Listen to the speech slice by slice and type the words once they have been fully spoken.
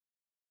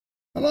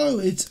Hello,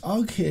 it's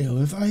Ugg here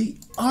with a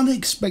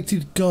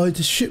unexpected guide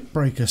to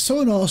shipbreaker.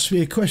 Someone asked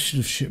me a question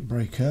of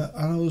shipbreaker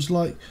and I was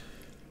like,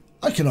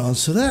 I can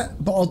answer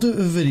that, but I'll do it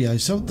with a video.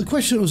 So the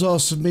question that was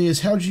asked of me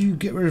is, how do you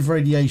get rid of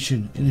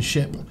radiation in a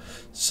ship?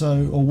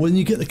 Or when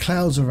you get the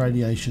clouds of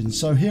radiation.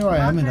 So here I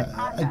am in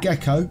a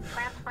gecko,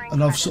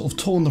 and I've sort of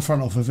torn the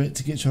front off of it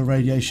to get to a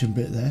radiation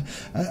bit there.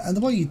 And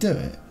the way you do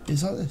it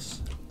is like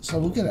this. So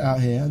we'll get it out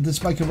here and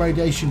just make a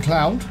radiation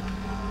cloud.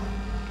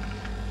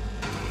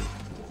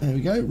 There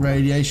we go,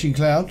 radiation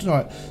cloud.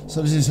 Right,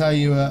 so this is how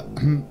you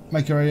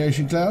make a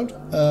radiation cloud.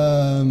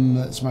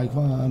 Let's make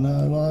one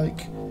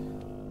like...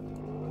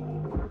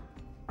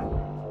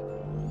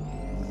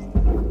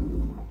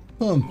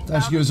 Boom,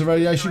 that should give us a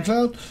radiation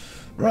cloud.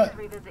 Right,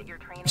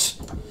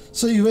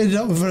 so you've ended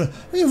up with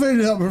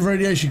a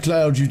radiation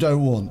cloud you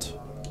don't want.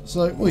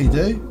 So what you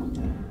do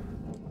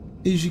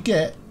is you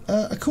get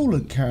a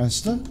coolant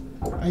canister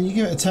and you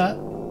give it a tap.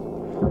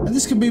 And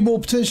this can be more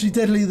potentially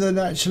deadly than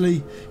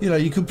actually, you know,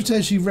 you could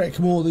potentially wreck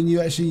more than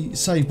you actually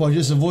save by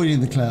just avoiding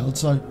the cloud.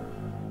 So,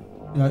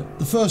 you know,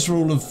 the first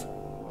rule of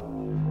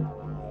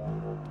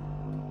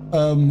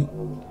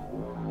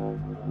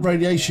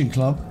Radiation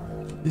Club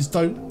is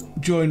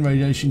don't join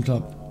Radiation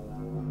Club.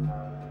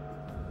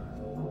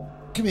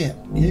 Come here,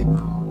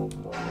 you.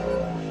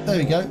 There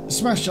we go,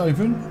 smash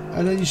open,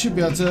 and then you should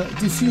be able to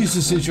diffuse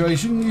the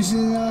situation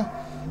using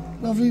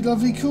lovely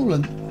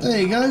coolant.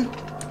 There you go.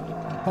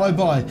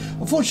 Bye-bye.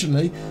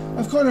 Unfortunately,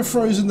 I've kind of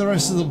frozen the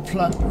rest of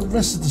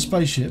the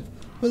spaceship,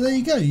 but there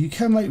you go. You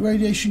can make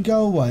radiation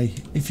go away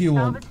if you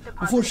want.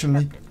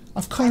 Unfortunately,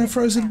 I've kind of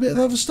frozen a bit of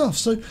other stuff,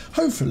 so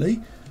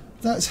hopefully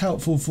that's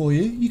helpful for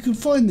you. You can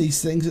find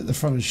these things at the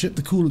front of the ship,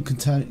 the coolant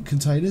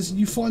containers, and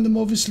you find them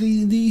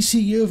obviously in the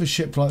ECU of a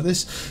ship like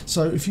this.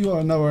 So if you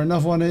want to know where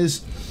another one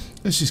is,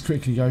 let's just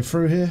quickly go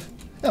through here.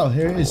 Oh,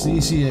 here it is, the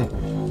ECU.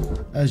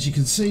 As you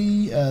can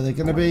see, they're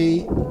going to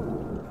be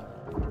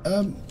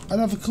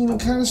another coolant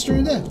canister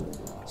in there.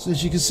 So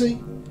as you can see,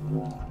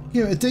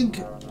 give it a dink,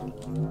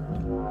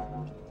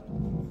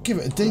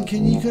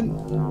 and you can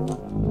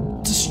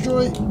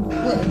destroy,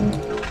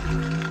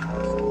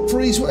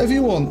 freeze whatever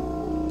you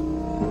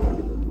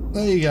want.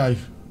 There you go.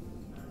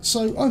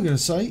 So I'm going to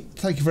say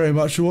thank you very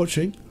much for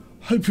watching.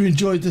 Hope you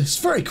enjoyed this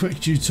very quick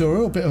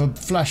tutorial, a bit of a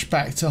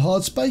flashback to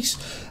Hardspace,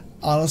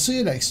 and I'll see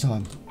you next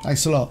time.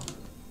 Thanks a lot.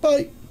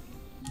 Bye.